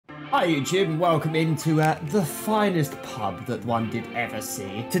Hi YouTube and welcome into the finest pub that one did ever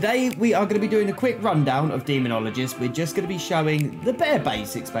see. Today we are going to be doing a quick rundown of Demonologist. We're just going to be showing the bare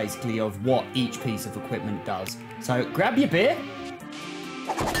basics basically of what each piece of equipment does. So grab your beer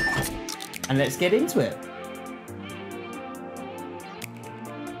and let's get into it.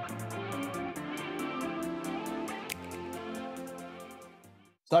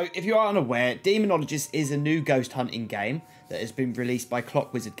 So, if you are unaware, Demonologist is a new ghost hunting game that has been released by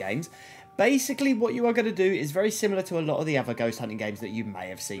Clock Wizard Games. Basically, what you are going to do is very similar to a lot of the other ghost hunting games that you may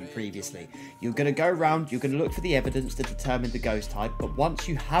have seen previously. You're going to go around, you're going to look for the evidence to determine the ghost type, but once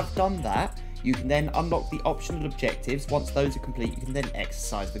you have done that, you can then unlock the optional objectives. Once those are complete, you can then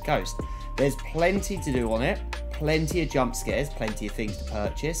exercise the ghost. There's plenty to do on it, plenty of jump scares, plenty of things to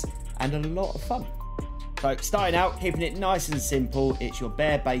purchase, and a lot of fun. So starting out, keeping it nice and simple, it's your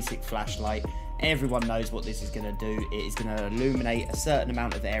bare basic flashlight. Everyone knows what this is going to do. It is going to illuminate a certain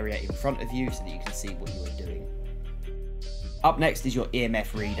amount of area in front of you so that you can see what you are doing. Up next is your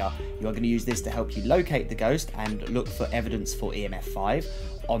EMF reader. You are going to use this to help you locate the ghost and look for evidence for EMF 5.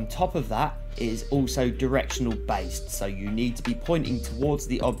 On top of that, it is also directional based, so you need to be pointing towards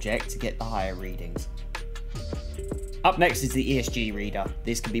the object to get the higher readings. Up next is the ESG reader.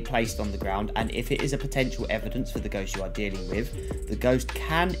 This can be placed on the ground, and if it is a potential evidence for the ghost you are dealing with, the ghost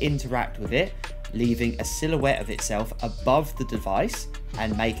can interact with it, leaving a silhouette of itself above the device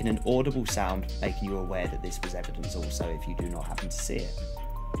and making an audible sound, making you aware that this was evidence also if you do not happen to see it.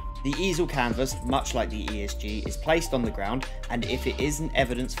 The easel canvas, much like the ESG, is placed on the ground, and if it isn't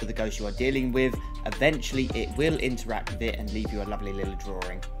evidence for the ghost you are dealing with, eventually it will interact with it and leave you a lovely little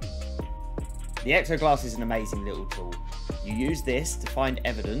drawing. The Exoglass is an amazing little tool. You use this to find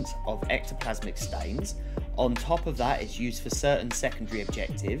evidence of ectoplasmic stains. On top of that, it's used for certain secondary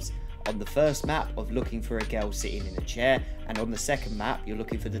objectives. On the first map, of looking for a girl sitting in a chair, and on the second map, you're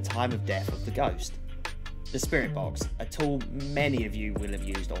looking for the time of death of the ghost. The Spirit Box, a tool many of you will have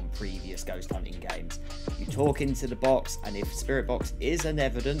used on previous ghost hunting games. You talk into the box, and if Spirit Box is an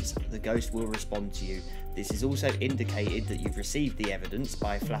evidence, the ghost will respond to you. This is also indicated that you've received the evidence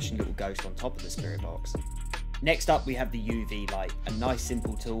by a flashing little ghost on top of the Spirit Box. Next up, we have the UV light, a nice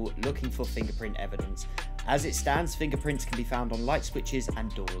simple tool looking for fingerprint evidence. As it stands, fingerprints can be found on light switches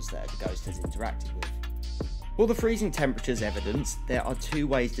and doors that the ghost has interacted with. For the freezing temperatures evidence, there are two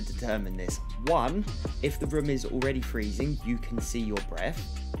ways to determine this. One, if the room is already freezing, you can see your breath.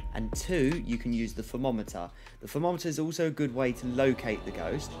 And two, you can use the thermometer. The thermometer is also a good way to locate the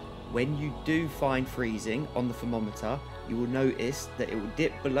ghost. When you do find freezing on the thermometer, you will notice that it will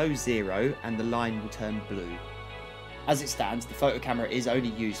dip below 0 and the line will turn blue. As it stands, the photo camera is only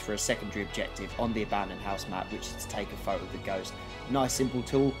used for a secondary objective on the abandoned house map, which is to take a photo of the ghost. Nice simple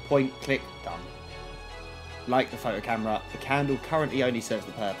tool, point, click, done. Like the photo camera, the candle currently only serves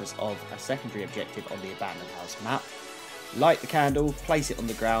the purpose of a secondary objective on the abandoned house map. Light the candle, place it on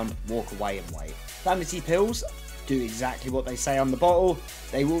the ground, walk away and wait. Sanity pills do exactly what they say on the bottle.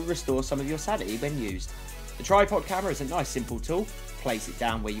 They will restore some of your sanity when used. The tripod camera is a nice simple tool. Place it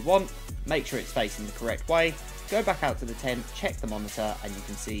down where you want, make sure it's facing the correct way, go back out to the tent, check the monitor, and you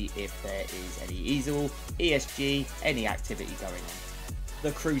can see if there is any easel, ESG, any activity going on.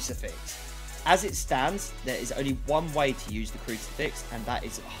 The crucifix. As it stands, there is only one way to use the crucifix, and that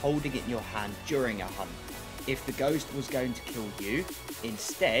is holding it in your hand during a hunt. If the ghost was going to kill you,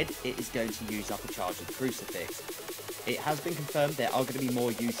 instead it is going to use up a charge of the crucifix. It has been confirmed there are going to be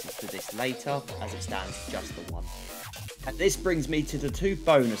more uses for this later, but as it stands, just the one. And this brings me to the two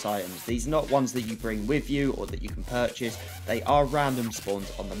bonus items. These are not ones that you bring with you or that you can purchase. They are random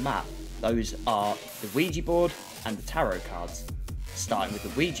spawns on the map. Those are the Ouija board and the tarot cards. Starting with the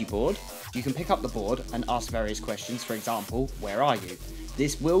Ouija board, you can pick up the board and ask various questions. For example, where are you?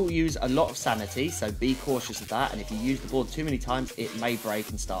 This will use a lot of sanity, so be cautious of that, and if you use the board too many times, it may break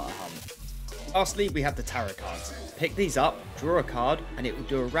and start a hunt. Lastly, we have the tarot cards. Pick these up, draw a card, and it will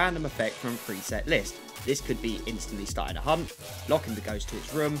do a random effect from a preset list. This could be instantly starting a hunt, locking the ghost to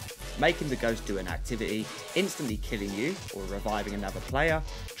its room, making the ghost do an activity, instantly killing you, or reviving another player,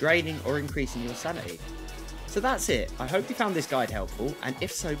 draining or increasing your sanity. So that's it. I hope you found this guide helpful, and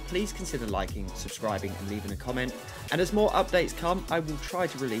if so, please consider liking, subscribing and leaving a comment. And as more updates come, I will try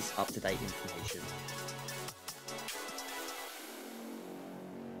to release up-to-date information.